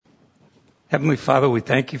Heavenly Father, we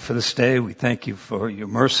thank you for this day. We thank you for your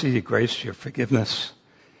mercy, your grace, your forgiveness,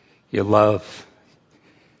 your love,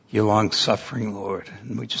 your long-suffering, Lord.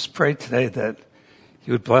 And we just pray today that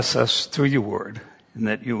you would bless us through your word and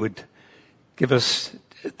that you would give us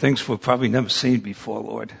things we've probably never seen before,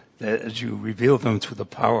 Lord, that as you reveal them through the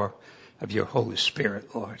power of your Holy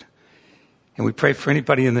Spirit, Lord. And we pray for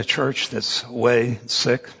anybody in the church that's away and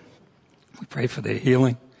sick. We pray for their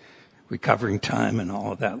healing, recovering time and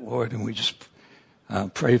all of that, Lord. And we just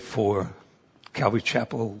pray for Calvary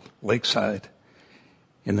Chapel Lakeside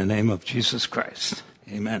in the name of Jesus Christ.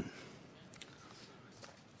 Amen.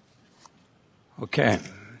 Okay.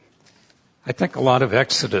 I think a lot of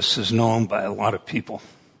Exodus is known by a lot of people.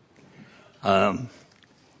 Arguably,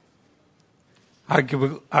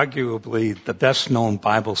 the best known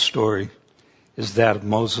Bible story is that of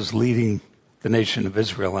Moses leading the nation of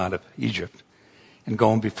Israel out of Egypt and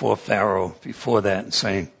going before Pharaoh before that and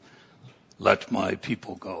saying, "Let my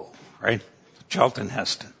people go," right? Charlton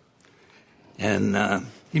Heston. And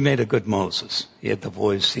he made a good Moses. He had the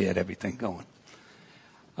voice, he had everything going.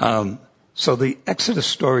 So the Exodus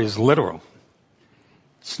story is literal.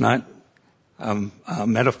 It's not a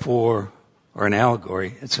metaphor or an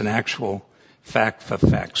allegory. It's an actual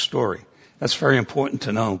fact-for-fact story. That's very important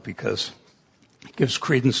to know because it gives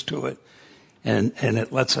credence to it, and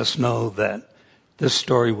it lets us know that this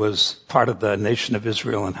story was part of the nation of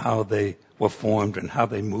Israel and how they were formed and how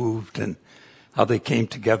they moved and how they came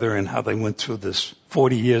together and how they went through this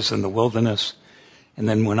 40 years in the wilderness and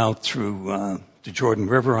then went out through the Jordan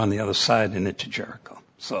River on the other side and into Jericho.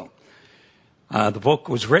 So the book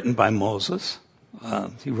was written by Moses.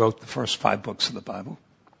 He wrote the first 5 books of the Bible.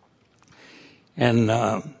 And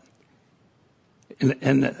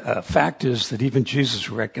the fact is that even Jesus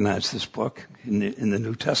recognized this book in the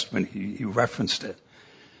New Testament. He referenced it.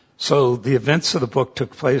 So the events of the book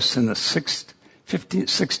took place in the 16th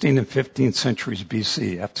and 15th centuries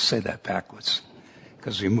BC. I have to say that backwards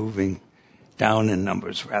because we're moving down in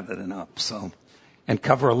numbers rather than up. So, and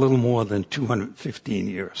cover a little more than 215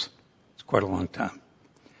 years. It's quite a long time.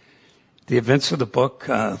 The events of the book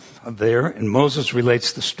are there, and Moses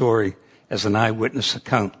relates the story as an eyewitness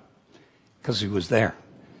account because he was there.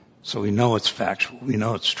 So we know it's factual. We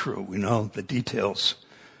know it's true. We know the details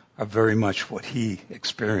are very much what he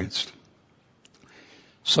experienced.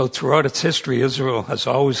 So throughout its history, Israel has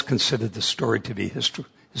always considered the story to be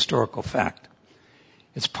historical fact.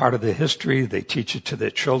 It's part of their history. They teach it to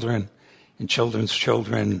their children and children's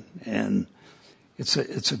children, and it's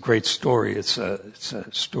a great story. It's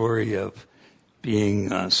a story of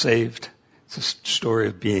being saved. It's a story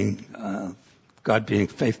of being God being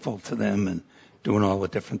faithful to them and doing all the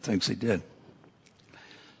different things he did.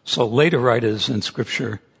 So later writers in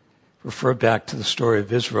Scripture refer back to the story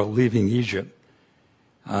of Israel leaving Egypt,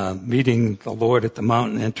 meeting the Lord at the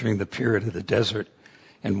mountain, entering the period of the desert,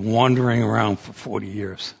 and wandering around for 40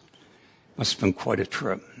 years. Must have been quite a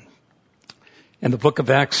trip. In the book of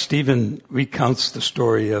Acts, Stephen recounts the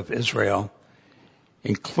story of Israel,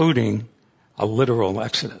 including a literal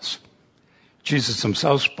exodus. Jesus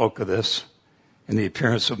himself spoke of this in the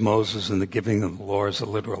appearance of Moses and the giving of the law as a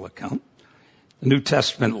literal account. The New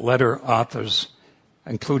Testament letter authors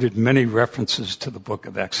included many references to the book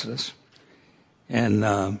of Exodus. And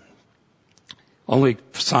only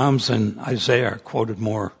Psalms and Isaiah are quoted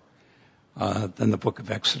more than the book of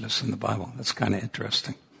Exodus in the Bible. That's kind of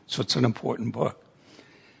interesting. So it's an important book.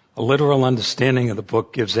 A literal understanding of the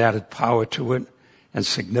book gives added power to it and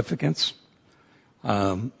significance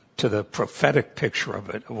to the prophetic picture of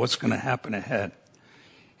it, of what's going to happen ahead.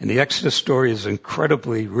 And the Exodus story is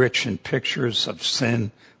incredibly rich in pictures of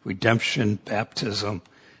sin, redemption, baptism,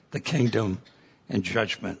 the kingdom, and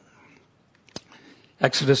judgment.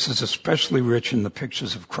 Exodus is especially rich in the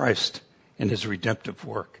pictures of Christ and his redemptive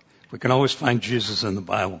work. We can always find Jesus in the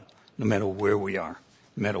Bible, no matter where we are,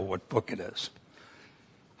 no matter what book it is.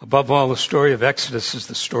 Above all, the story of Exodus is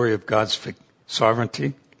the story of God's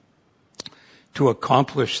sovereignty to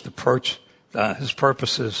accomplish his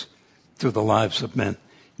purposes through the lives of men.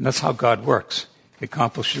 And that's how God works. He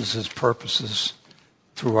accomplishes his purposes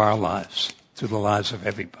through our lives, through the lives of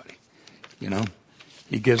everybody. You know,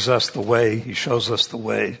 he gives us the way, he shows us the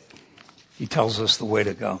way, he tells us the way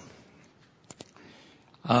to go.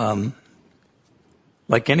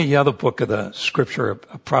 Like any other book of the Scripture,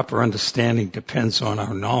 a proper understanding depends on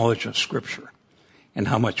our knowledge of Scripture and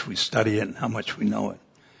how much we study it and how much we know it.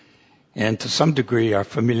 And to some degree, our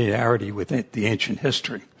familiarity with the ancient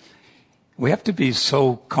history. We have to be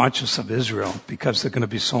so conscious of Israel because they're going to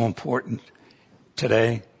be so important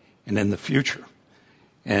today and in the future.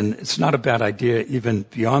 And it's not a bad idea, even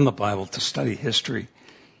beyond the Bible, to study history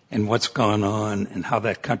and what's gone on and how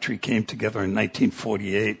that country came together in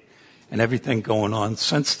 1948 and everything going on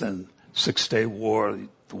since then, Six-Day War,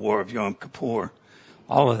 the War of Yom Kippur,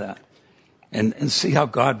 all of that. And see how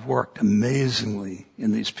God worked amazingly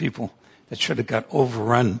in these people that should have got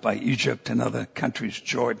overrun by Egypt and other countries,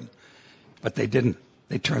 Jordan. But they didn't.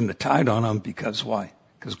 They turned the tide on them because why?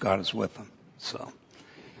 Because God is with them. So,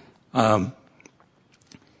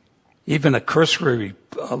 even a cursory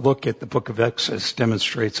look at the book of Exodus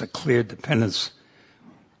demonstrates a clear dependence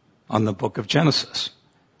on the book of Genesis.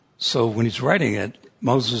 So when he's writing it,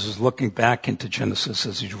 Moses is looking back into Genesis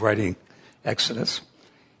as he's writing Exodus.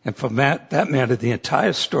 And from that matter, the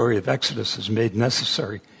entire story of Exodus is made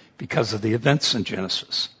necessary because of the events in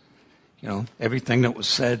Genesis. You know, everything that was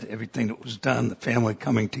said, everything that was done, the family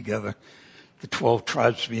coming together, the 12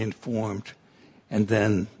 tribes being formed, and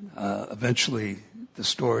then eventually the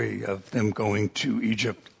story of them going to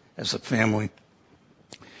Egypt as a family.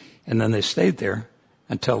 And then they stayed there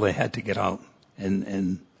until they had to get out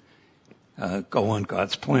and go on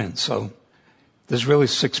God's plan. So there's really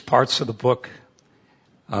 6 parts of the book.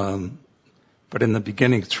 But in the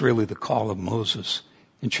beginning, it's really the call of Moses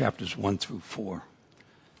in chapters 1 through 4.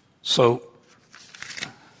 So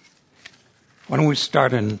why don't we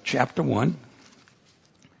start in chapter 1,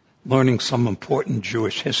 learning some important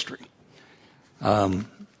Jewish history. I'll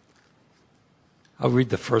read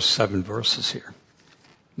the first 7 verses here.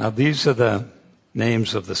 Now these are the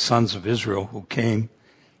names of the sons of Israel who came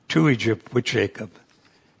to Egypt with Jacob.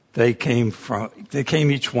 They came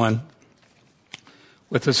each one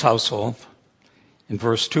with his household. In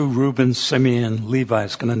verse 2, Reuben, Simeon, Levi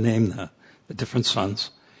is going to name the different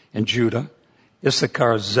sons, and Judah,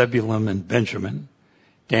 Issachar, Zebulun, and Benjamin,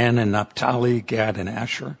 Dan and Naphtali, Gad, and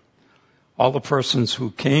Asher. All the persons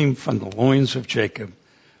who came from the loins of Jacob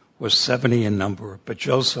were 70 in number, but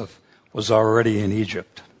Joseph was already in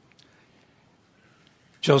Egypt.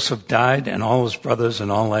 Joseph died, and all his brothers and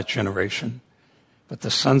all that generation. But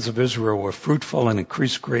the sons of Israel were fruitful and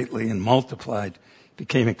increased greatly and multiplied,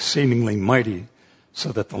 became exceedingly mighty,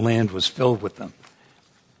 so that the land was filled with them.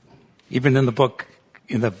 Even in the book,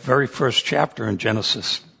 in the very first chapter in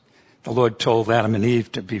Genesis, the Lord told Adam and Eve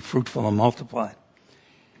to be fruitful and multiply.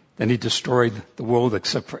 Then he destroyed the world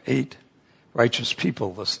except for 8 righteous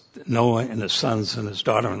people, Noah and his sons and his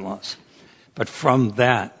daughter-in-laws. But from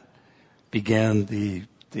that began the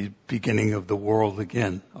beginning of the world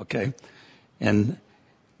again, okay? And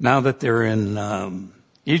now that they're in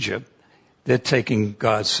Egypt, they're taking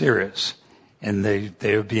God serious. And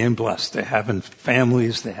they're being blessed. They're having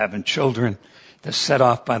families, they're having children, they're set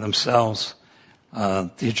off by themselves.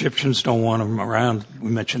 The Egyptians don't want them around.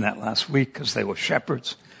 We mentioned that last week because they were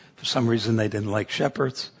shepherds. For some reason they didn't like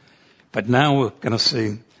shepherds. But now we're going to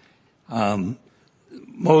see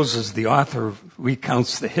Moses, the author,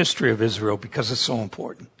 recounts the history of Israel because it's so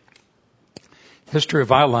important. The history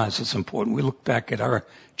of our lives is important. We look back at our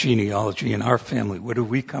genealogy and our family. Where do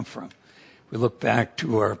we come from? We look back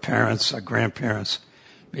to our parents, our grandparents.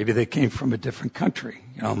 Maybe they came from a different country.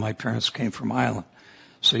 You know, my parents came from Ireland.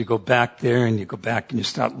 So you go back there and you go back and you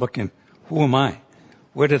start looking, who am I?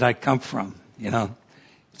 Where did I come from? You know,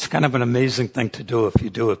 it's kind of an amazing thing to do if you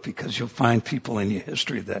do it because you'll find people in your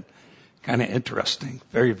history that kind of interesting,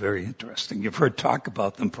 very, very interesting. You've heard talk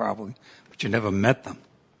about them probably, but you never met them.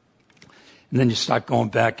 And then you start going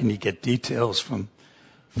back and you get details from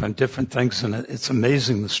different things, and it's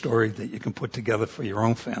amazing the story that you can put together for your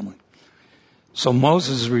own family. So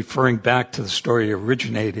Moses is referring back to the story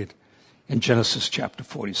originated in Genesis chapter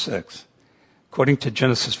 46. According to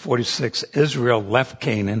Genesis 46, Israel left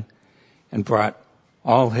Canaan and brought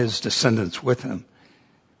all his descendants with him.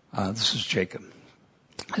 This is Jacob.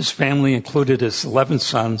 His family included his 11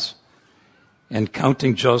 sons and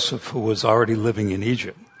counting Joseph, who was already living in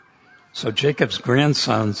Egypt. So Jacob's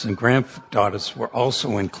grandsons and granddaughters were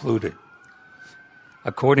also included.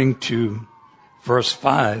 According to verse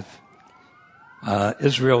 5,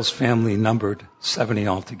 Israel's family numbered 70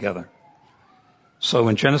 altogether. So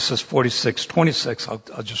in Genesis 46:26,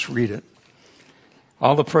 I'll just read it.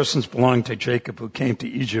 All the persons belonging to Jacob who came to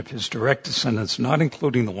Egypt, his direct descendants, not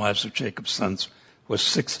including the wives of Jacob's sons, was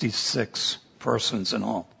 66 persons in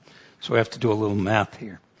all. So we have to do a little math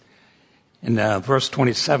here. In verse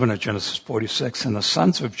 27 of Genesis 46, and the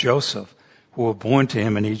sons of Joseph who were born to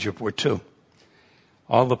him in Egypt were 2.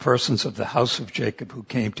 All the persons of the house of Jacob who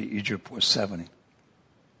came to Egypt were 70.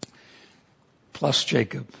 Plus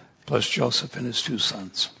Jacob, plus Joseph and his 2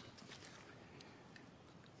 sons.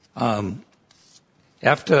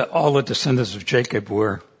 After all the descendants of Jacob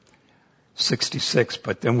were 66,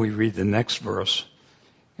 but then we read the next verse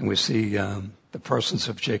and we see the persons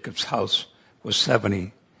of Jacob's house was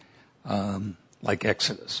 70. like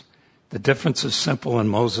Exodus. The difference is simple, and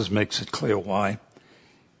Moses makes it clear why.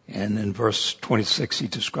 And in verse 26, he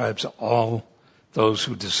describes all those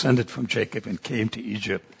who descended from Jacob and came to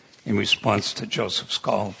Egypt in response to Joseph's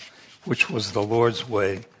call, which was the Lord's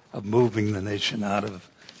way of moving the nation out of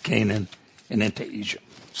Canaan and into Egypt.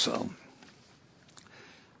 So,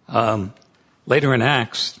 later in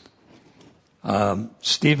Acts,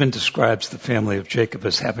 Stephen describes the family of Jacob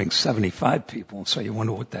as having 75 people. So you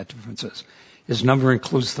wonder what that difference is. His number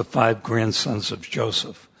includes the 5 grandsons of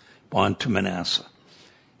Joseph, born to Manasseh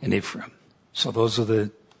and Ephraim. So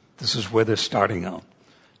this is where they're starting out.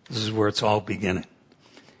 This is where it's all beginning.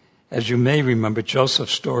 As you may remember,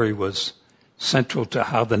 Joseph's story was central to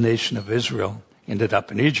how the nation of Israel ended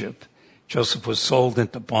up in Egypt. Joseph was sold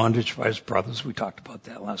into bondage by his brothers. We talked about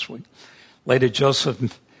that last week. Later,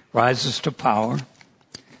 Joseph rises to power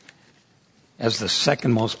as the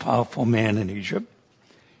second most powerful man in Egypt.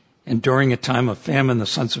 And during a time of famine, the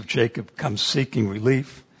sons of Jacob come seeking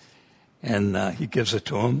relief, and he gives it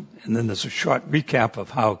to them. And then there's a short recap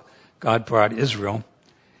of how God brought Israel.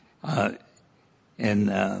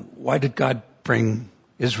 And why did God bring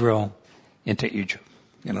Israel into Egypt?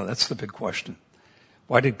 That's the big question.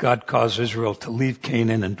 Why did God cause Israel to leave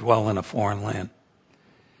Canaan and dwell in a foreign land?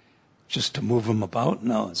 Just to move them about?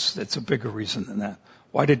 No, it's a bigger reason than that.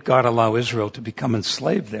 Why did God allow Israel to become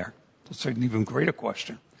enslaved there? That's an even greater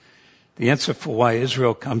question. The answer for why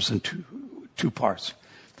Israel comes in two parts.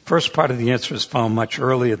 The first part of the answer is found much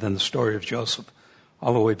earlier than the story of Joseph,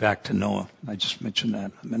 all the way back to Noah. I just mentioned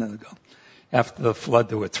that a minute ago. After the flood,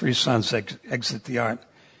 there were 3 sons exit the ark,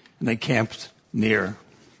 and they camped near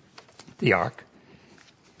the ark.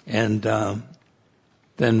 And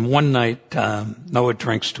then one night, Noah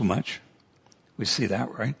drinks too much. We see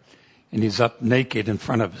that, right? And he's up naked in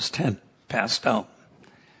front of his tent, passed out.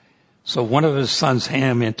 So one of his sons,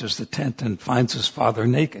 Ham, enters the tent and finds his father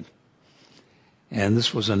naked. And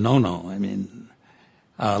this was a no-no.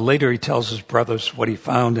 Later he tells his brothers what he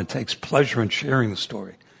found and takes pleasure in sharing the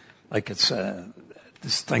story. Like it's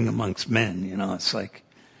this thing amongst men,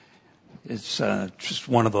 it's just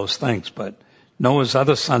one of those things. But Noah's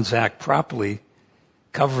other sons act properly,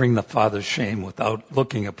 covering the father's shame without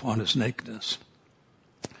looking upon his nakedness.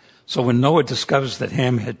 So when Noah discovers that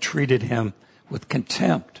Ham had treated him with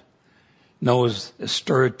contempt, Noah is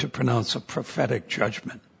stirred to pronounce a prophetic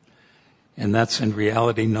judgment. And that's in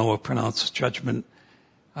reality, Noah pronounces judgment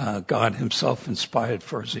God himself inspired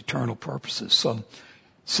for his eternal purposes. So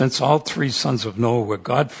since all 3 sons of Noah were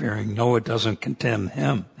God-fearing, Noah doesn't condemn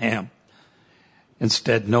Ham.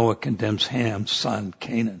 Instead, Noah condemns Ham's son,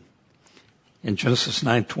 Canaan. In Genesis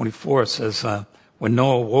 9:24, it says, when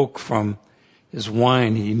Noah woke from his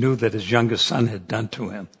wine, he knew that his youngest son had done to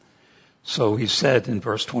him. So he said in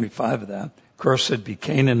verse 25 of that, cursed be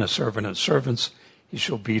Canaan, a servant of servants, he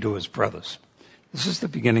shall be to his brothers. This is the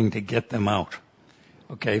beginning to get them out.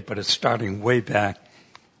 Okay, but it's starting way back,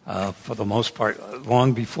 for the most part,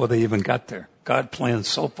 long before they even got there. God plans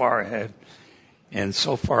so far ahead, and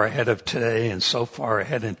so far ahead of today, and so far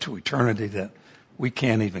ahead into eternity that we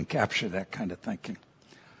can't even capture that kind of thinking.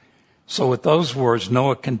 So with those words,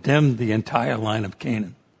 Noah condemned the entire line of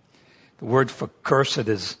Canaan. The word for cursed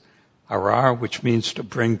is arar, which means to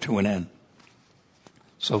bring to an end.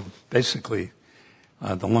 So basically,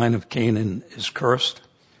 the line of Canaan is cursed,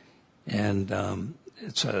 and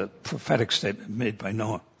it's a prophetic statement made by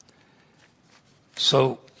Noah.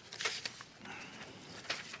 So,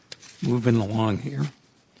 moving along here,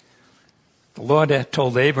 the Lord had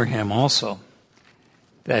told Abraham also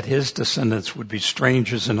that his descendants would be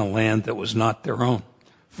strangers in a land that was not their own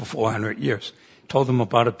for 400 years. He told them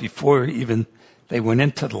about it before even they went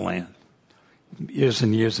into the land, years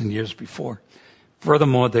and years and years before.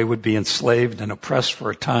 Furthermore, they would be enslaved and oppressed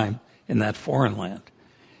for a time in that foreign land.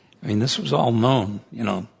 This was all known,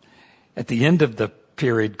 At the end of the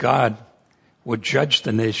period, God would judge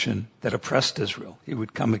the nation that oppressed Israel. He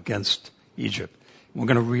would come against Egypt. We're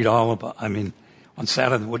going to read all about, on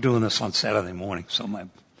Saturday, we're doing this on Saturday morning, so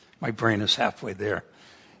my brain is halfway there,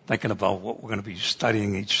 thinking about what we're going to be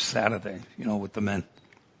studying each Saturday, with the men.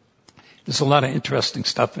 There's a lot of interesting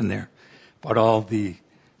stuff in there about all the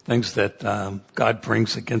things that God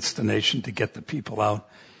brings against the nation to get the people out.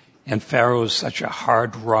 And Pharaoh is such a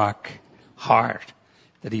hard rock heart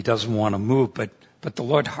that he doesn't want to move, but the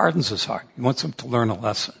Lord hardens his heart. He wants him to learn a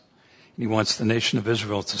lesson. And he wants the nation of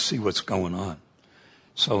Israel to see what's going on.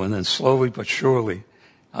 So, and then slowly but surely,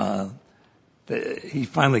 he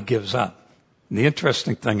finally gives up. And the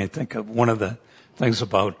interesting thing, I think, of one of the things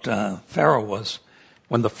about Pharaoh was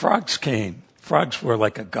when the frogs came, frogs were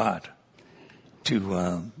like a god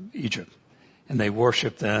to Egypt. and they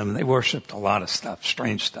worshiped them. They worshiped a lot of stuff,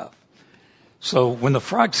 strange stuff. So when the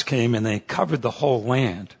frogs came and they covered the whole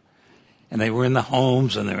land, and they were in the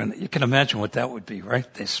homes, and you can imagine what that would be,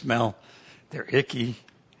 right? They smell, they're icky,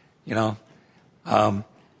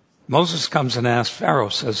 Moses comes and asks Pharaoh,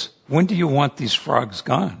 says, when do you want these frogs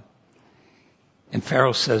gone? And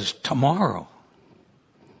Pharaoh says, tomorrow.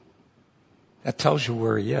 That tells you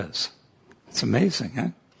where he is. It's amazing,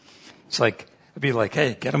 huh? It'd be like,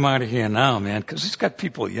 hey, get him out of here now, man, because he's got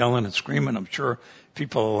people yelling and screaming. I'm sure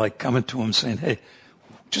people are coming to him saying, hey,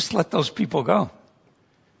 just let those people go.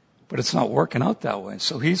 But it's not working out that way.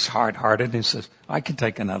 So he's hard-hearted and he says, I can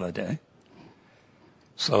take another day.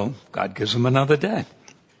 So God gives him another day.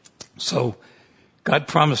 So God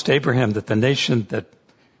promised Abraham that the nation that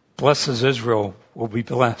blesses Israel will be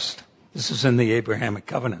blessed. This is in the Abrahamic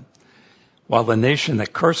covenant. While the nation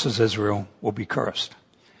that curses Israel will be cursed.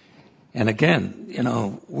 And again,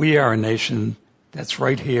 we are a nation that's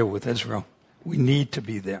right here with Israel. We need to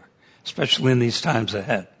be there, especially in these times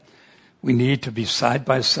ahead. We need to be side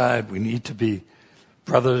by side. We need to be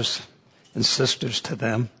brothers and sisters to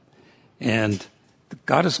them. And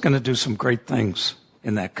God is going to do some great things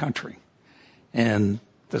in that country. And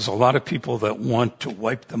there's a lot of people that want to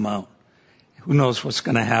wipe them out. Who knows what's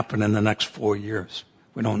going to happen in the next 4 years?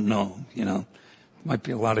 We don't know, Might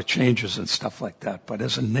be a lot of changes and stuff like that. But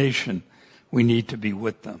as a nation, we need to be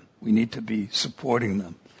with them. We need to be supporting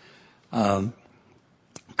them.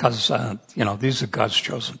 Because, these are God's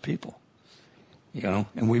chosen people.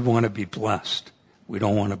 And we want to be blessed. We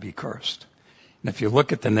don't want to be cursed. And if you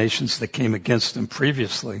look at the nations that came against them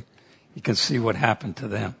previously, you can see what happened to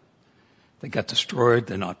them. They got destroyed.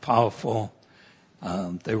 They're not powerful.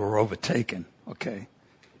 They were overtaken. Okay.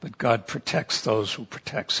 But God protects those who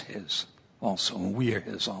protects his also. And we are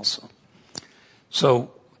his also.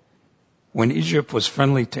 So when Egypt was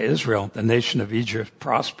friendly to Israel, the nation of Egypt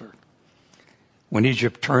prospered. When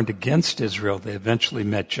Egypt turned against Israel, they eventually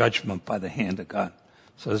met judgment by the hand of God.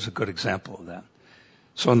 So there's a good example of that.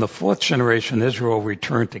 So in the 4th generation, Israel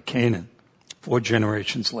returned to Canaan 4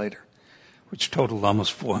 generations later, which totaled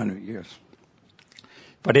almost 400 years.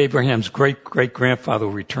 But Abraham's great-great-grandfather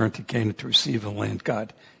returned to Canaan to receive the land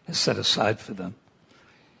God has set aside for them.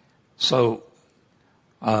 So,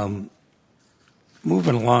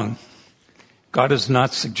 moving along, God is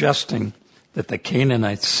not suggesting that the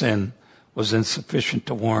Canaanite sin was insufficient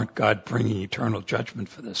to warrant God bringing eternal judgment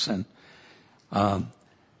for this sin.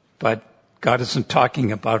 But God isn't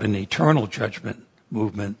talking about an eternal judgment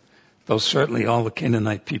movement, though certainly all the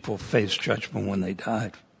Canaanite people faced judgment when they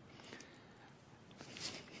died.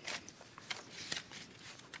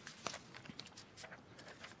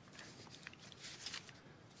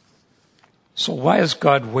 So why is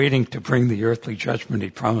God waiting to bring the earthly judgment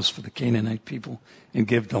he promised for the Canaanite people and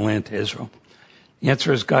give the land to Israel? The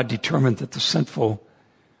answer is God determined that the sinful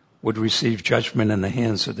would receive judgment in the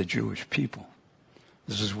hands of the Jewish people.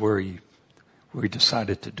 This is where he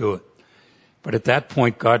decided to do it. But at that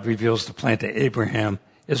point, God reveals the plan to Abraham.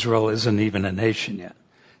 Israel isn't even a nation yet.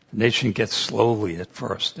 The nation gets slowly at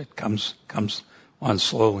first. It comes on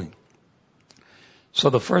slowly. So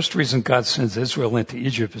the first reason God sends Israel into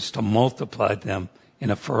Egypt is to multiply them in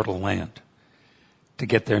a fertile land, to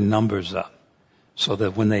get their numbers up, so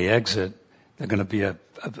that when they exit, they're going to be a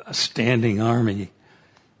standing army.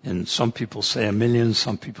 And some people say 1 million,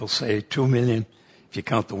 some people say 2 million, if you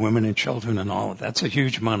count the women and children and all of that. That's a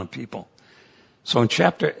huge amount of people. So in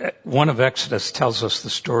chapter 1 of Exodus tells us the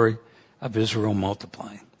story of Israel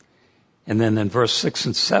multiplying. And then in verse 6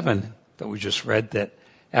 and 7 that we just read, that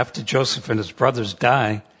after Joseph and his brothers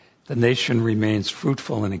die, the nation remains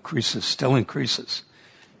fruitful and still increases.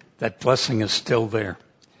 That blessing is still there.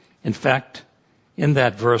 In fact, in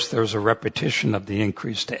that verse, there's a repetition of the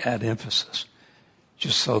increase to add emphasis,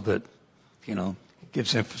 just so that, it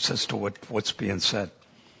gives emphasis to what's being said.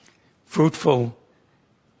 Fruitful,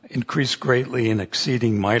 increased greatly and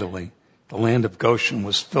exceeding mightily. The land of Goshen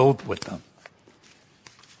was filled with them.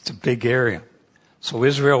 It's a big area. So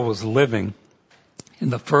Israel was living in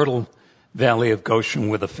the fertile valley of Goshen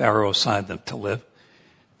where the Pharaoh assigned them to live.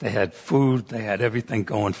 They had food, they had everything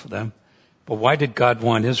going for them. But why did God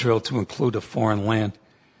want Israel to include a foreign land,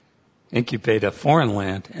 incubate a foreign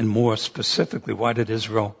land? And more specifically, why did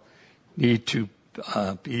Israel need to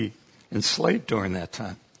be enslaved during that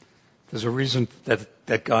time? There's a reason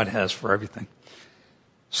that God has for everything.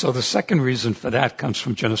 So the second reason for that comes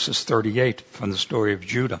from Genesis 38, from the story of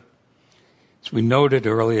Judah. As we noted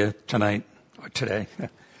earlier today,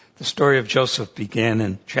 the story of Joseph began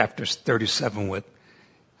in chapter 37 with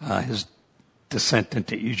his descent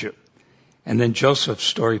into Egypt. And then Joseph's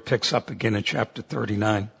story picks up again in chapter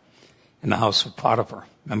 39. in the house of Potiphar.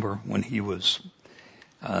 Remember when he was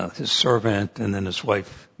his servant, and then his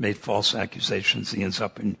wife made false accusations. He ends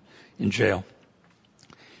up in jail.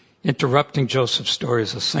 Interrupting Joseph's story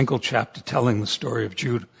is a single chapter telling the story of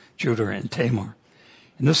Judah and Tamar.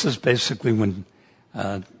 And this is basically when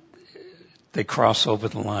they cross over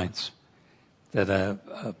the lines, that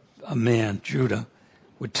a man, Judah,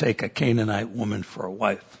 would take a Canaanite woman for a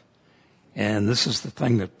wife. And this is the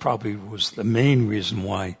thing that probably was the main reason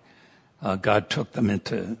why God took them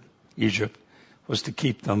into Egypt, was to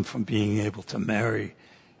keep them from being able to marry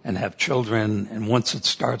and have children. And once it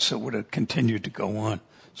starts, it would have continued to go on.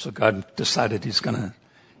 So God decided he's going to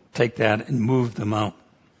take that and move them out.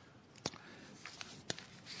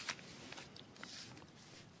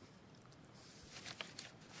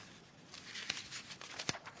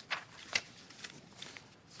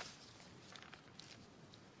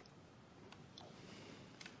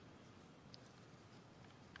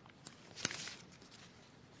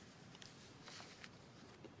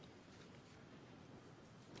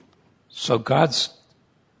 So God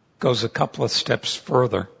goes a couple of steps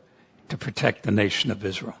further to protect the nation of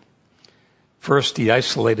Israel. First, he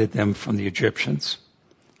isolated them from the Egyptians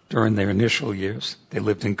during their initial years. They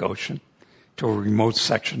lived in Goshen, to a remote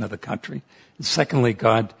section of the country. And secondly,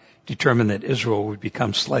 God determined that Israel would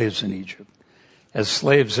become slaves in Egypt. As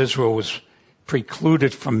slaves, Israel was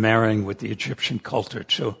precluded from marrying with the Egyptian culture,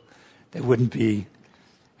 so they wouldn't be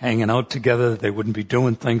hanging out together. They wouldn't be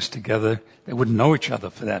doing things together. They wouldn't know each other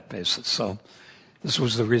for that basis. So this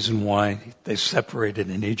was the reason why they separated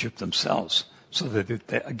in Egypt themselves, so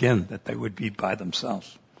that they would be by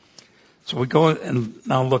themselves. So we go and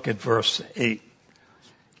now look at verse 8.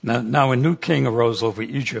 Now a new king arose over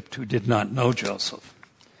Egypt who did not know Joseph.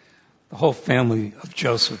 The whole family of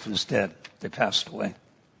Joseph is dead. They passed away.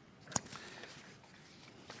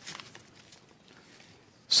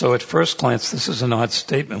 So at first glance, this is an odd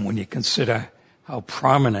statement when you consider how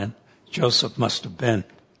prominent Joseph must have been.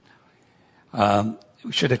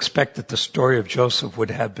 We should expect that the story of Joseph would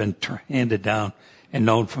have been handed down and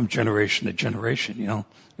known from generation to generation,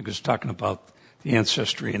 because talking about the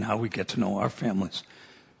ancestry and how we get to know our families.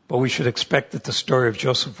 But we should expect that the story of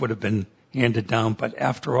Joseph would have been handed down, but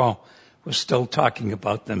after all, we're still talking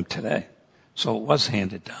about them today. So it was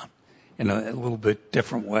handed down in a little bit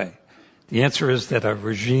different way. The answer is that a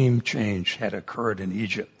regime change had occurred in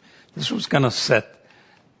Egypt. This was going to set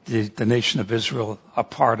the nation of Israel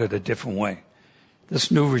apart in a different way. This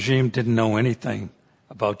new regime didn't know anything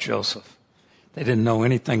about Joseph. They didn't know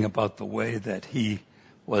anything about the way that he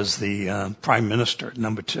was the prime minister,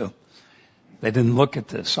 number 2. They didn't look at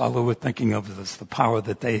this. All they were thinking of was the power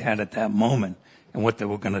that they had at that moment and what they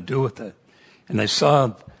were going to do with it. And they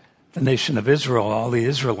saw the nation of Israel, all the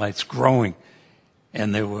Israelites growing,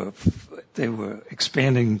 and they were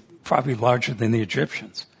expanding probably larger than the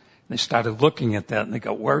Egyptians. They started looking at that and they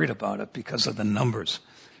got worried about it because of the numbers.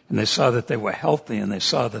 And they saw that they were healthy and they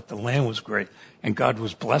saw that the land was great and God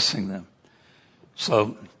was blessing them.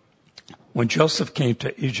 So when Joseph came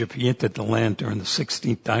to Egypt, he entered the land during the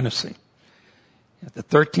 16th dynasty. The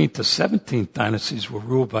 13th to 17th dynasties were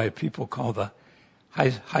ruled by a people called the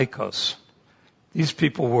Hyksos. These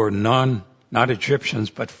people were not Egyptians,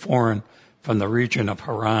 but foreign from the region of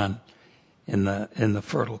Haran in the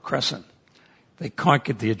Fertile Crescent. They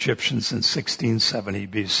conquered the Egyptians in 1670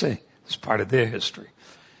 BC. It's part of their history.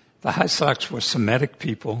 The Hyksos were Semitic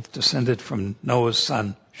people descended from Noah's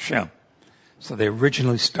son Shem. So they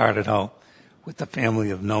originally started out with the family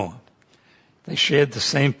of Noah. They shared the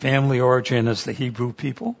same family origin as the Hebrew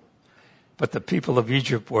people, but the people of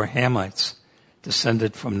Egypt were Hamites,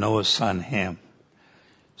 descended from Noah's son Ham.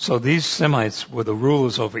 So these Semites were the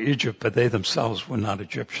rulers over Egypt, but they themselves were not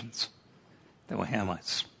Egyptians. They were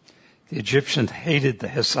Hamites. The Egyptians hated the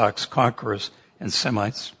Hyksos conquerors and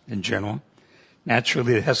Semites in general.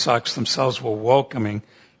 Naturally, the Hyksos themselves were welcoming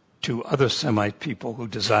to other Semite people who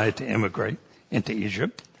desired to immigrate into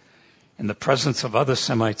Egypt. And the presence of other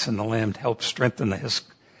Semites in the land helped strengthen the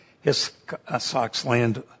Hyksos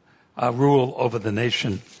land rule over the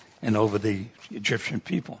nation and over the Egyptian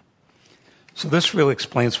people. So this really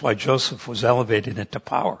explains why Joseph was elevated into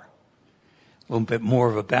power. A little bit more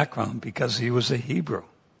of a background, because he was a Hebrew.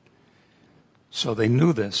 So they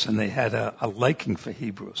knew this, and they had a liking for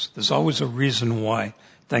Hebrews. There's always a reason why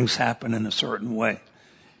things happen in a certain way.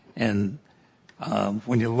 And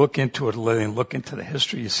when you look into it and look into the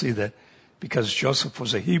history, you see that because Joseph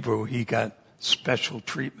was a Hebrew, he got special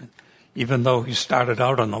treatment. Even though he started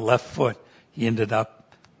out on the left foot, he ended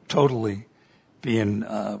up totally being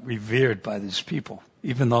revered by these people,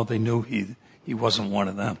 even though they knew he wasn't one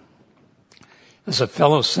of them. As a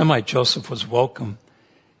fellow Semite, Joseph was welcome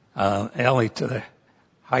ally to the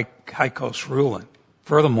high coast ruler.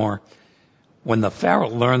 Furthermore, when the Pharaoh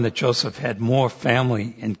learned that Joseph had more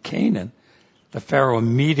family in Canaan, the Pharaoh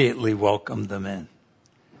immediately welcomed them in.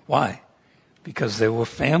 Why? Because they were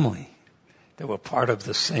family. They were part of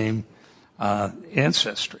the same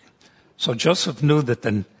ancestry. So Joseph knew that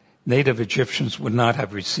the native Egyptians would not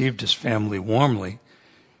have received his family warmly.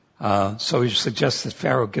 So he suggested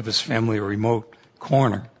Pharaoh give his family a remote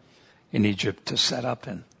corner in Egypt to set up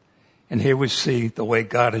in. And here we see the way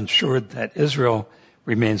God ensured that Israel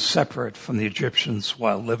remained separate from the Egyptians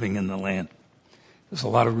while living in the land. There's a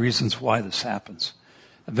lot of reasons why this happens.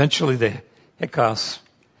 Eventually the Hyksos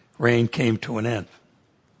reign came to an end.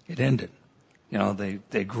 It ended.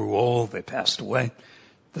 They grew old, they passed away.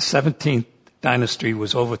 The 17th dynasty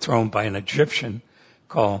was overthrown by an Egyptian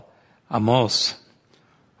called Ahmose,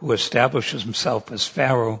 who establishes himself as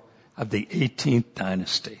Pharaoh of the 18th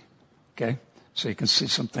dynasty. Okay? So you can see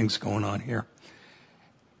some things going on here.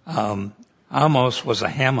 Ahmose was a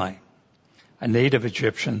Hamite, a native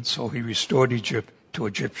Egyptian, so he restored Egypt to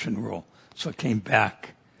Egyptian rule. So it came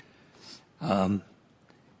back.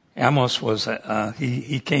 Ahmose was,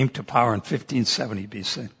 he came to power in 1570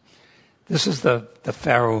 BC. This is the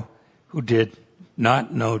Pharaoh who did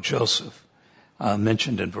not know Joseph,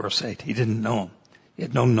 mentioned in verse 8. He didn't know him. He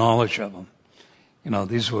had no knowledge of him.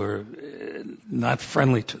 These were not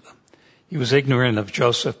friendly to them. He was ignorant of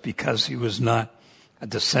Joseph because he was not a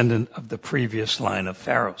descendant of the previous line of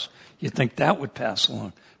pharaohs. You'd think that would pass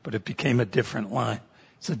along, but it became a different line.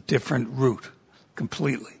 It's a different route,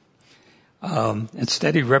 completely.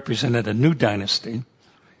 Instead, he represented a new dynasty,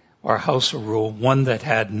 or house of rule, one that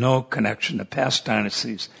had no connection to past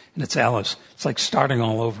dynasties and its allies. It's like starting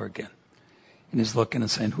all over again. And he's looking and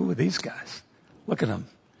saying, who are these guys? Look at them.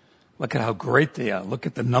 Look at how great they are. Look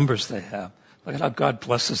at the numbers they have. Look at how God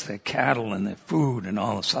blesses their cattle and their food and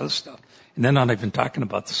all this other stuff. And they're not even talking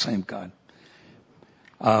about the same God.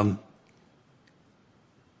 The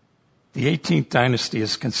 18th dynasty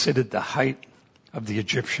is considered the height of the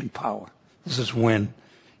Egyptian power. This is when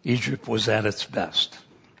Egypt was at its best.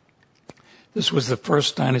 This was the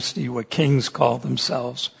first dynasty where kings called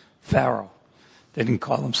themselves Pharaoh. They didn't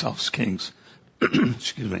call themselves kings.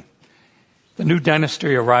 Excuse me. The new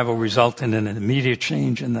dynasty arrival resulted in an immediate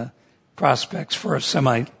change in the prospects for a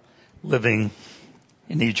Semite living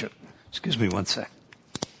in Egypt. Excuse me one sec.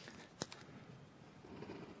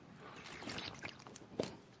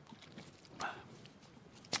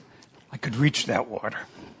 I could reach that water.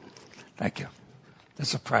 Thank you.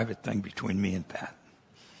 That's a private thing between me and Pat.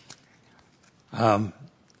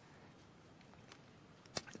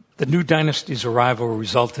 The new dynasty's arrival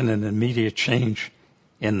resulted in an immediate change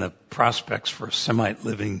in the prospects for a Semite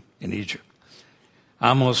living in Egypt.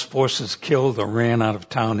 Ahmose's forces killed or ran out of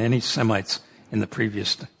town any Semites in the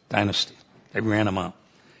previous dynasty. They ran them out.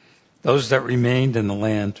 Those that remained in the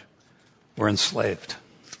land were enslaved.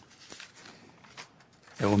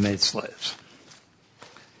 They were made slaves.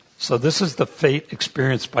 So this is the fate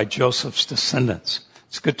experienced by Joseph's descendants.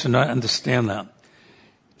 It's good to understand that.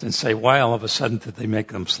 And say, why all of a sudden did they make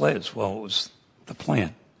them slaves? Well, it was the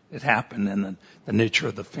plan. It happened, and the nature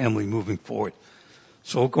of the family moving forward.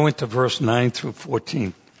 So we'll go into verse 9 through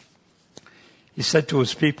 14. He said to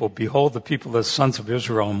his people, behold, the people of the sons of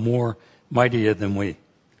Israel are more mightier than we.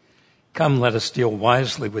 Come, let us deal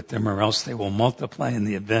wisely with them, or else they will multiply in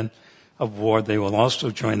the event of war. They will also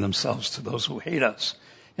join themselves to those who hate us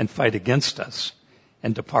and fight against us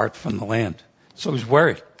and depart from the land. So he's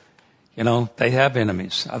worried. They have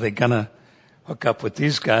enemies. Are they going to hook up with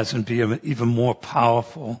these guys and be an even more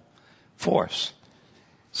powerful force?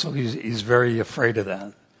 So he's very afraid of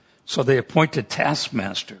that. So they appointed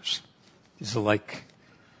taskmasters. These are like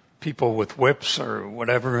people with whips or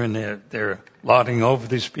whatever, and they're lauding over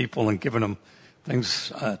these people and giving them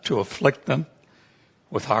things to afflict them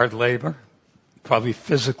with hard labor. Probably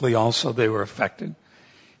physically also they were affected.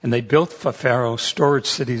 And they built for Pharaoh storage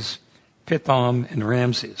cities, Pithom and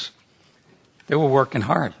Ramses. They were working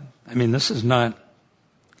hard. This is not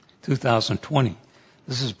 2020.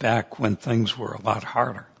 This is back when things were a lot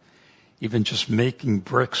harder. Even just making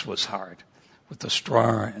bricks was hard with the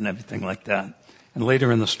straw and everything like that. And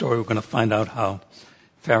later in the story, we're going to find out how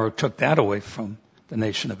Pharaoh took that away from the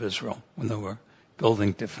nation of Israel when they were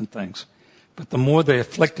building different things. But the more they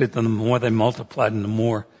afflicted them, the more they multiplied and the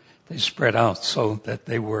more they spread out so that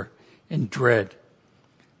they were in dread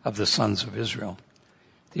of the sons of Israel.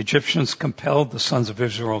 The Egyptians compelled the sons of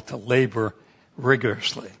Israel to labor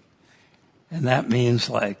rigorously. And that means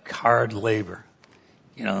like hard labor,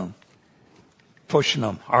 pushing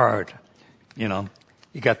them hard. You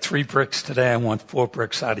got 3 bricks today, I want 4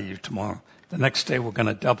 bricks out of you tomorrow. The next day we're going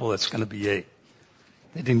to double, it's going to be 8.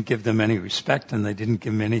 They didn't give them any respect, and they didn't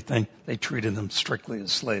give them anything. They treated them strictly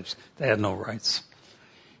as slaves. They had no rights.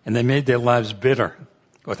 And they made their lives bitter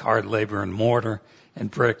with hard labor and mortar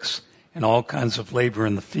and bricks and all kinds of labor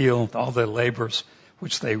in the field, all their labors,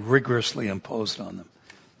 which they rigorously imposed on them.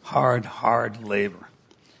 Hard labor.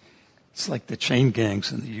 It's like the chain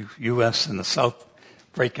gangs in the U.S. and the South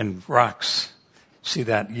breaking rocks. See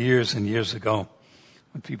that years and years ago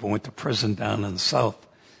when people went to prison down in the South.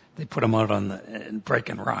 They put them out and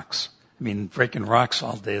breaking rocks. I mean, breaking rocks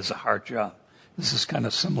all day is a hard job. This is kind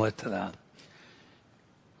of similar to that.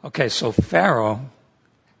 Okay, so Pharaoh,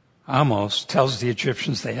 Amos, tells the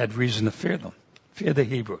Egyptians they had reason to fear them, fear the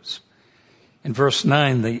Hebrews. In verse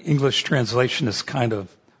 9, the English translation is kind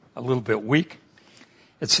of a little bit weak.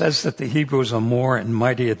 It says that the Hebrews are more and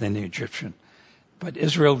mightier than the Egyptian. But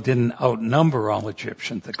Israel didn't outnumber all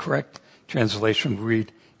Egyptians. The correct translation would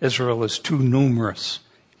read, Israel is too numerous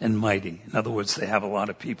and mighty. In other words, they have a lot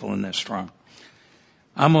of people and they're strong.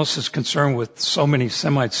 Amos is concerned with so many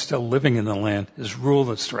Semites still living in the land. His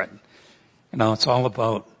rule is threatened. It's all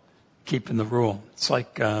about keeping the rule. It's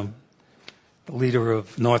like the leader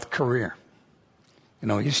of North Korea.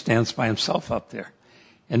 He stands by himself up there.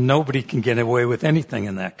 And nobody can get away with anything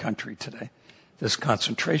in that country today. There's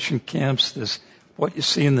concentration camps. There's what you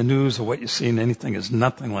see in the news or what you see in anything is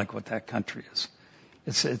nothing like what that country is.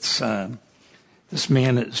 This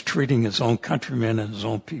man is treating his own countrymen and his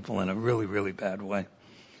own people in a really, really bad way.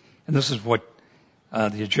 And this is what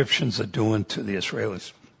the Egyptians are doing to the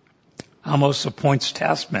Israelis. Amos appoints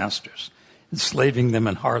taskmasters, enslaving them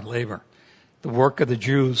in hard labor. The work of the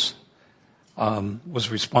Jews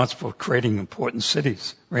was responsible for creating important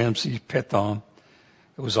cities, Ramses, Pithom.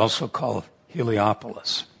 It was also called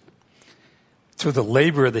Heliopolis. Through the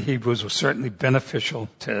labor of the Hebrews was certainly beneficial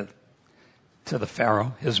to the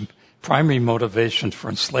Pharaoh. His primary motivation for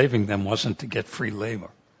enslaving them wasn't to get free labor.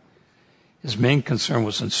 His main concern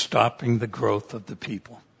was in stopping the growth of the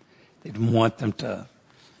people. They didn't want them to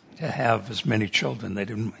have as many children.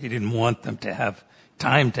 He didn't want them to have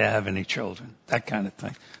time to have any children, that kind of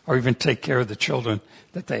thing, or even take care of the children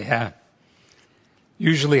that they had.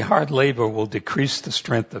 Usually hard labor will decrease the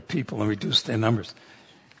strength of people and reduce their numbers.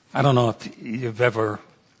 I don't know if you've ever,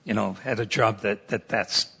 had a job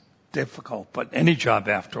that's difficult, but any job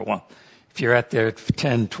after a while, if you're out there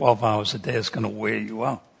 10, 12 hours a day, it's going to wear you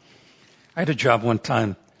out. I had a job one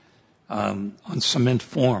time on cement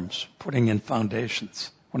forms, putting in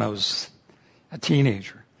foundations when I was a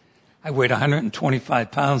teenager. I weighed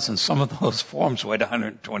 125 pounds, and some of those forms weighed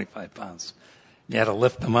 125 pounds. You had to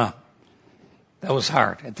lift them up. That was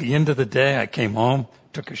hard. At the end of the day, I came home,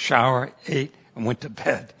 took a shower, ate, and went to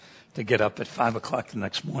bed to get up at 5 o'clock the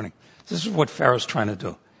next morning. This is what Pharaoh's trying to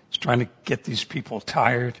do. He's trying to get these people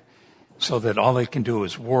tired so that all they can do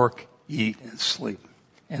is work, eat, and sleep.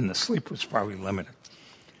 And the sleep was probably limited.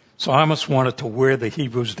 So Amos wanted to wear the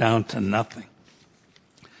Hebrews down to nothing.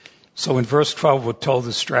 So in verse 12, we're told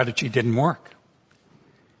the strategy didn't work.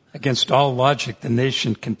 Against all logic, the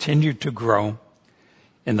nation continued to grow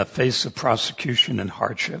in the face of persecution and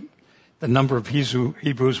hardship. The number of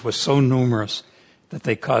Hebrews was so numerous that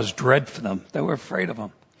they caused dread for them. They were afraid of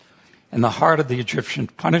them. And the heart of the Egyptian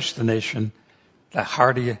punished the nation, the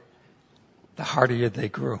hardier they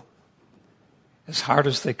grew. As hard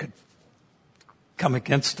as they could come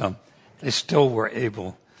against them, they still were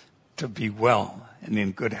able to be well and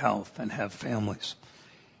in good health and have families.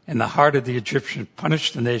 And the heart of the Egyptian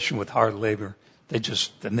punished the nation with hard labor.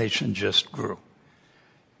 The nation just grew.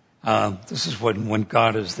 This is when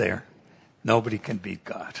God is there. Nobody can beat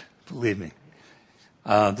God, believe me.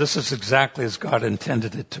 This is exactly as God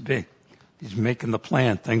intended it to be. He's making the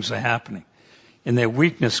plan. Things are happening. In their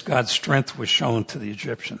weakness, God's strength was shown to the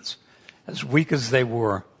Egyptians. As weak as they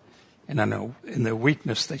were, and in their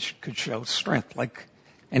weakness, they could show strength, like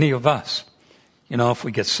any of us. If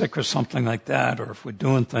we get sick or something like that, or if we're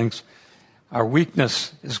doing things, our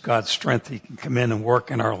weakness is God's strength. He can come in and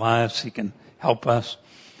work in our lives. He can help us.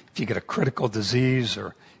 If you get a critical disease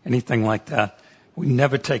or anything like that, we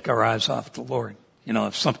never take our eyes off the Lord.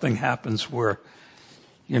 If something happens where,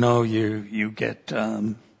 you get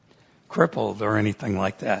crippled or anything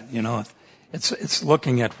like that, it's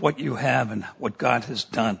looking at what you have and what God has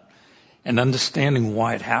done and understanding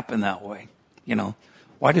why it happened that way.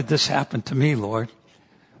 Why did this happen to me, Lord?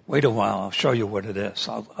 Wait a while. I'll show you what it is.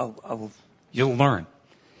 You'll learn.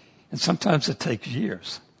 And sometimes it takes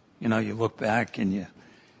years. You look back and you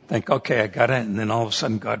think, okay, I got it. And then all of a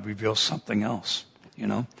sudden God reveals something else,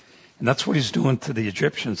 And that's what he's doing to the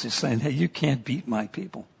Egyptians. He's saying, hey, you can't beat my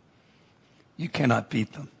people. You cannot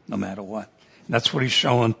beat them no matter what. And that's what he's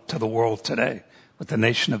showing to the world today with the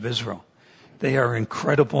nation of Israel. They are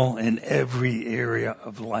incredible in every area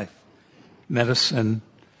of life. Medicine,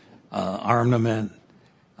 armament,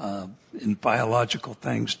 in biological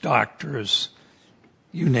things, doctors,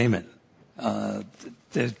 you name it.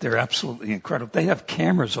 They're absolutely incredible. They have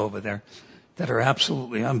cameras over there that are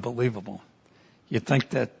absolutely unbelievable. You'd think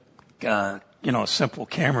that, a simple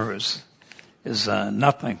camera is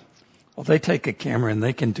nothing. Well, they take a camera and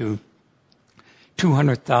they can do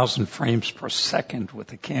 200,000 frames per second with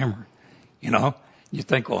the camera. You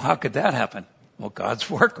think, well, how could that happen? Well, God's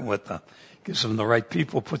working with them. Gives them the right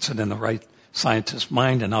people, puts it in the right scientist's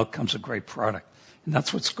mind, and out comes a great product. And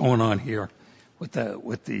that's what's going on here with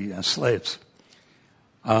the slaves.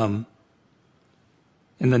 In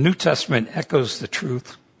the New Testament echoes the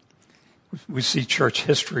truth. We see church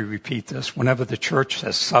history repeat this. Whenever the church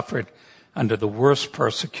has suffered under the worst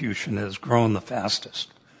persecution, it has grown the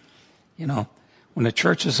fastest. When the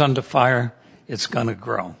church is under fire, it's going to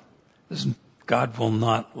grow. God will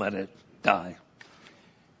not let it die.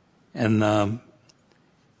 And,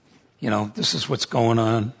 this is what's going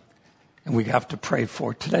on. And we have to pray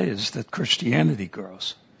for today is that Christianity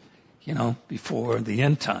grows, before the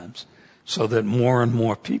end times, so that more and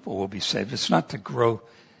more people will be saved. It's not to grow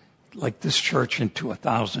like this church into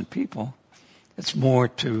 1,000 people. It's more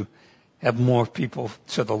to have more people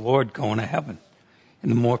to the Lord going to heaven.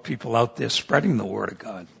 And the more people out there spreading the word of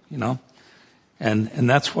God, And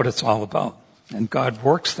that's what it's all about. And God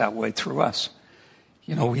works that way through us.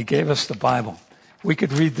 He gave us the Bible. We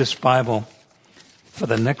could read this Bible for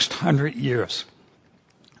the next 100 years,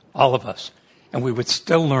 all of us, and we would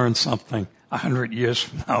still learn something 100 years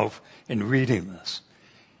from now in reading this.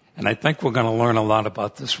 And I think we're going to learn a lot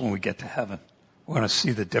about this when we get to heaven. We're going to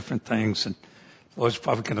see the different things, and the Lord's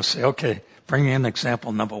probably going to say, okay, bring in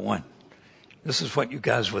example number 1. This is what you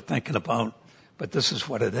guys were thinking about, but this is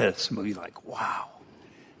what it is. And we'll be like, wow,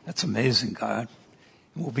 that's amazing, God.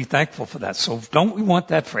 And we'll be thankful for that. So don't we want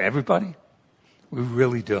that for everybody? We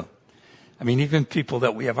really do. I mean, even people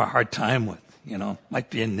that we have a hard time with, might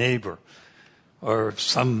be a neighbor or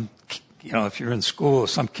some, if you're in school or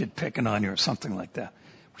some kid picking on you or something like that.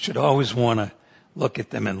 We should always want to look at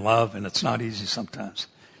them in love, and it's not easy sometimes,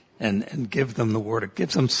 and give them the word.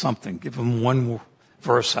 Give them something. Give them one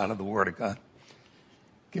verse out of the Word of God.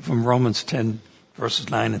 Give them Romans 10, verses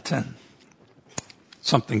 9 and 10.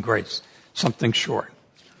 Something great, something short.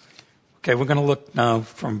 Okay, we're going to look now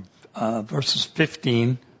from verses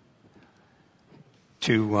 15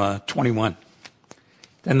 to 21.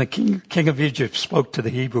 Then the king of Egypt spoke to the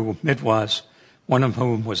Hebrew midwives, one of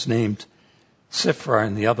whom was named Shiphrah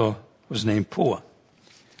and the other was named Puah.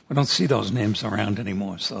 We don't see those names around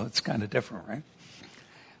anymore, so it's kind of different,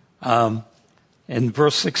 right? In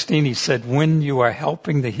verse 16, he said, when you are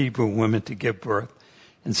helping the Hebrew women to give birth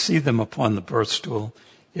and see them upon the birth stool,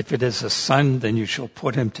 if it is a son, then you shall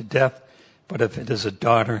put him to death, but if it is a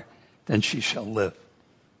daughter, then she shall live.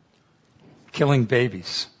 Killing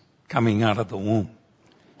babies coming out of the womb.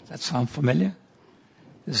 Does that sound familiar?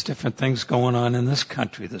 There's different things going on in this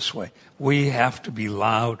country this way. We have to be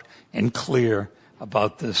loud and clear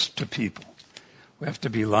about this to people. We have to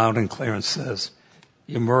be loud and clear and says,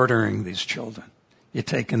 you're murdering these children. You're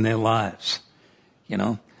taking their lives.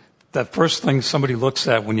 The first thing somebody looks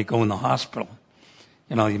at when you go in the hospital,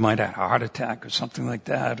 you might have a heart attack or something like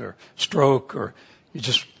that, or stroke, or you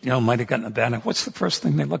just, might have gotten a bad. What's the first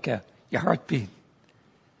thing they look at? Your heartbeat.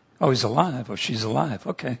 Oh, he's alive, or she's alive.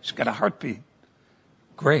 Okay, she's got a heartbeat.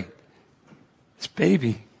 Great. This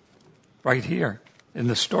baby right here in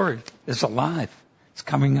the story is alive. It's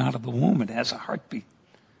coming out of the womb. It has a heartbeat.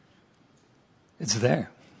 It's there.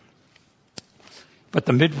 But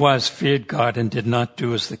the midwives feared God and did not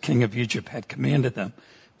do as the king of Egypt had commanded them,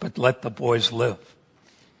 but let the boys live.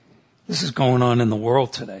 This is going on in the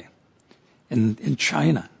world today. In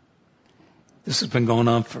China. This has been going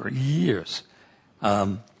on for years.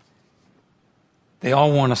 They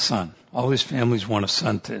all want a son. All these families want a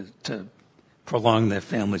son to prolong their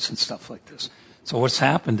families and stuff like this. So what's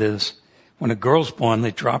happened is when a girl's born,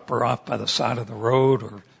 they drop her off by the side of the road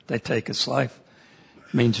or they take its life.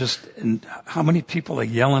 I mean, and how many people are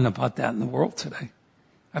yelling about that in the world today?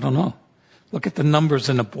 I don't know. Look at the numbers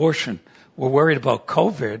in abortion. We're worried about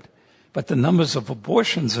COVID, but the numbers of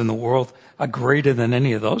abortions in the world are greater than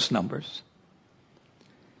any of those numbers.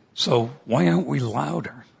 So why aren't we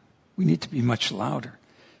louder? We need to be much louder.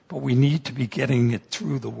 But we need to be getting it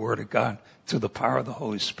through the Word of God, through the power of the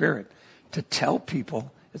Holy Spirit, to tell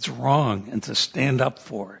people it's wrong and to stand up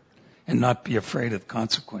for it and not be afraid of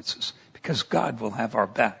consequences. Because God will have our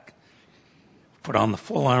back. Put on the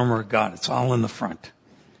full armor of God. It's all in the front.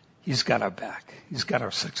 He's got our back. He's got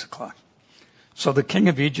our 6 o'clock. So the king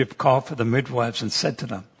of Egypt called for the midwives and said to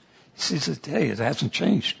them, he says, hey, it hasn't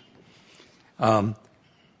changed.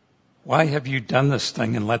 Why have you done this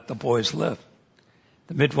thing and let the boys live?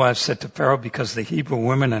 The midwives said to Pharaoh, because the Hebrew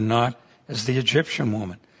women are not as the Egyptian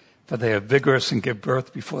woman, for they are vigorous and give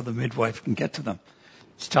birth before the midwife can get to them.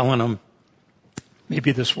 It's telling them,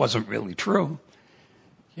 maybe this wasn't really true,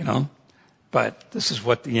 but this is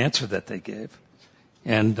what the answer that they gave.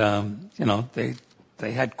 And,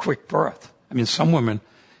 they had quick birth. I mean, some women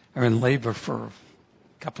are in labor for a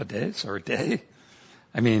couple of days or a day.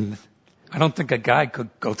 I mean, I don't think a guy could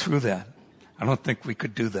go through that. I don't think we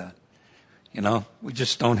could do that. We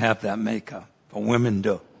just don't have that makeup, but women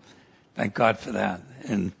do. Thank God for that.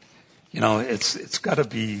 And, it's got to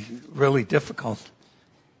be really difficult.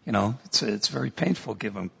 It's very painful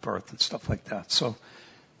giving birth and stuff like that. So,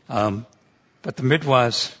 but the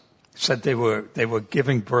midwives said they were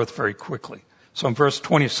giving birth very quickly. So in verse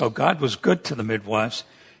 20, so God was good to the midwives,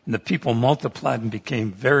 and the people multiplied and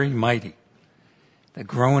became very mighty. They're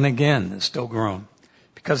growing again. They're still growing.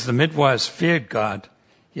 Because the midwives feared God,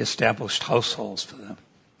 he established households for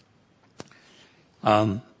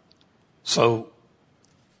them. So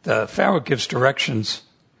the Pharaoh gives directions,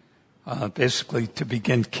 basically to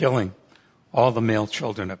begin killing all the male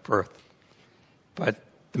children at birth. But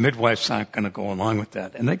the midwives aren't going to go along with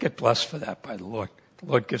that. And they get blessed for that by the Lord. The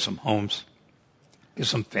Lord gives them homes,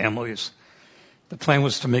 gives them families. The plan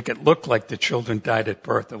was to make it look like the children died at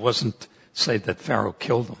birth. It wasn't say that Pharaoh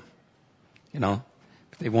killed them,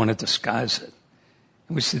 but they want to disguise it.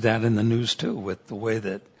 And we see that in the news too, with the way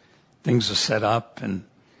that things are set up and,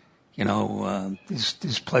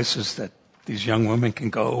 these places that these young women can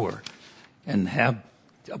go and have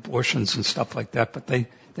abortions and stuff like that, but they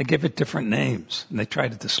give it different names and they try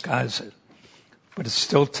to disguise it. But it's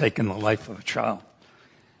still taking the life of a child.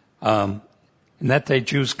 In that day,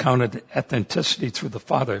 Jews counted ethnicity through the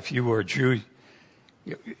father. If you were a Jew,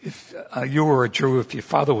 if your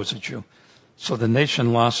father was a Jew. So the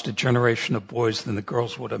nation lost a generation of boys, then the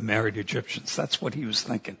girls would have married Egyptians. That's what he was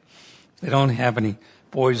thinking. If they don't have any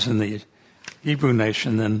boys in the Hebrew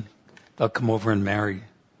nation, then they'll come over and marry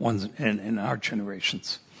ones in our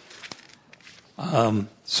generations.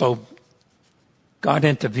 So God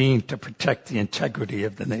intervened to protect the integrity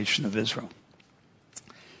of the nation of Israel.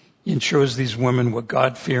 He ensures these women were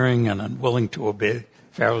God-fearing and unwilling to obey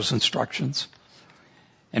Pharaoh's instructions.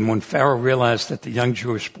 And when Pharaoh realized that the young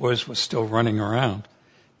Jewish boys were still running around,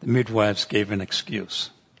 the midwives gave an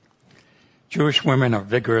excuse. Jewish women are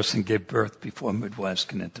vigorous and give birth before midwives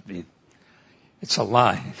can intervene. It's a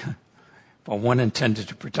lie, but one intended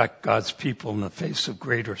to protect God's people in the face of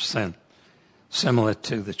greater sin, similar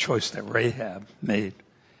to the choice that Rahab made,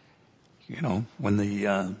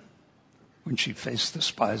 when she faced the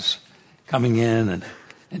spies coming in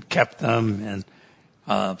and kept them, and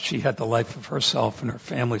she had the life of herself and her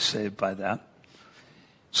family saved by that.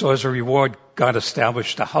 So as a reward, God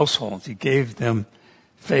established a household. He gave them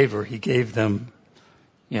favor. He gave them,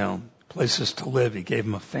 places to live. He gave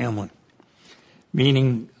them a family.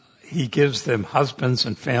 Meaning he gives them husbands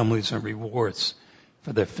and families and rewards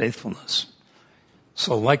for their faithfulness.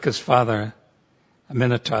 So like his father,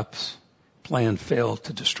 Amenhotep's plan failed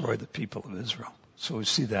to destroy the people of Israel. So we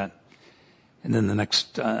see that. And then the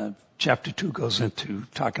next chapter 2 goes into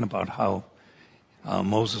talking about how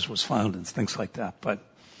Moses was found and things like that. But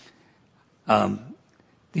the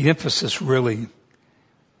emphasis really,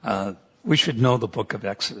 we should know the book of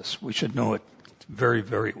Exodus. We should know it very,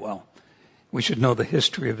 very well. We should know the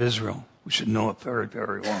history of Israel. We should know it very,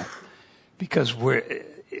 very well. Because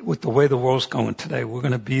with the way the world's going today, we're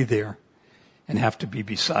going to be there and have to be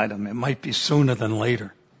beside them. It might be sooner than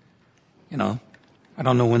later. I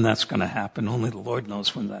don't know when that's going to happen. Only the Lord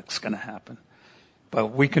knows when that's going to happen. But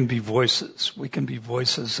we can be voices. We can be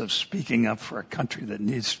voices of speaking up for a country that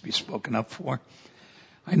needs to be spoken up for.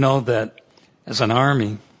 I know that as an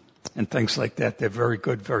army and things like that, they're very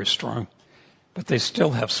good, very strong. But they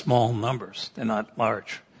still have small numbers. They're not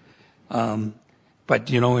large. But,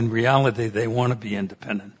 in reality, they want to be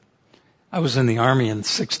independent. I was in the Army in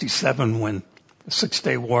 1967 when the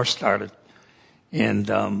Six-Day War started. And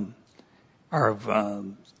our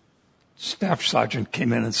staff sergeant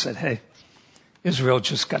came in and said, hey, Israel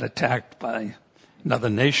just got attacked by another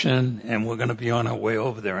nation, and we're going to be on our way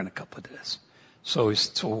over there in a couple of days. So he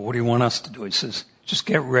said, so what do you want us to do? He says, just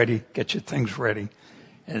get ready, get your things ready,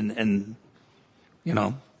 and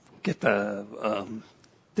get the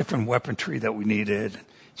different weaponry that we needed.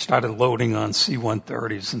 Started loading on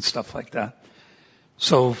C-130s and stuff like that.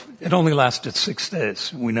 So it only lasted 6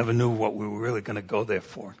 days. We never knew what we were really going to go there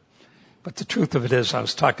for. But the truth of it is, I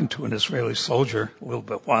was talking to an Israeli soldier a little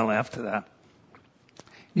bit while after that.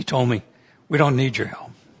 He told me, we don't need your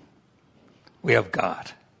help. We have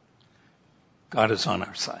God. God is on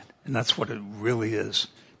our side. And that's what it really is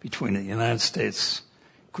between the United States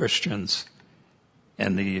Christians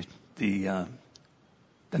and the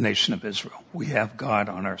nation of Israel. We have God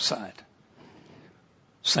on our side.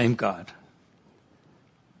 Same God.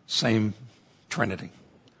 Same Trinity.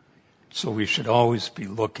 So we should always be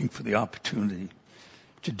looking for the opportunity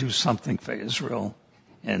to do something for Israel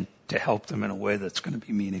and to help them in a way that's going to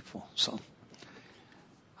be meaningful. So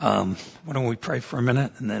why don't we pray for a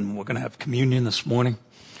minute, and then we're going to have communion this morning.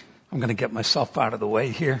 I'm going to get myself out of the way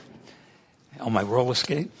here on my roller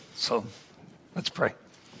skate. So let's pray.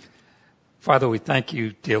 Father, we thank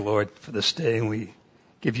you, dear Lord, for this day, and we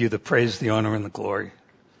give you the praise, the honor, and the glory.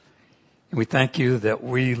 And we thank you that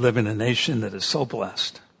we live in a nation that is so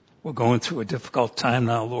blessed. We're going through a difficult time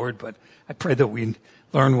now, Lord, but I pray that we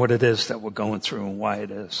learn what it is that we're going through and why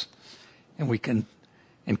it is. And we can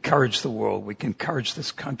encourage the world. We can encourage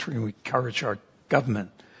this country, and we encourage our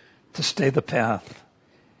government to stay the path.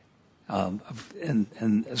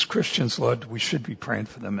 And as Christians, Lord, we should be praying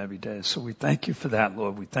for them every day. So we thank you for that,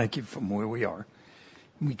 Lord. We thank you from where we are.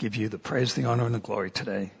 And we give you the praise, the honor, and the glory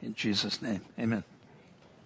today. In Jesus' name, amen.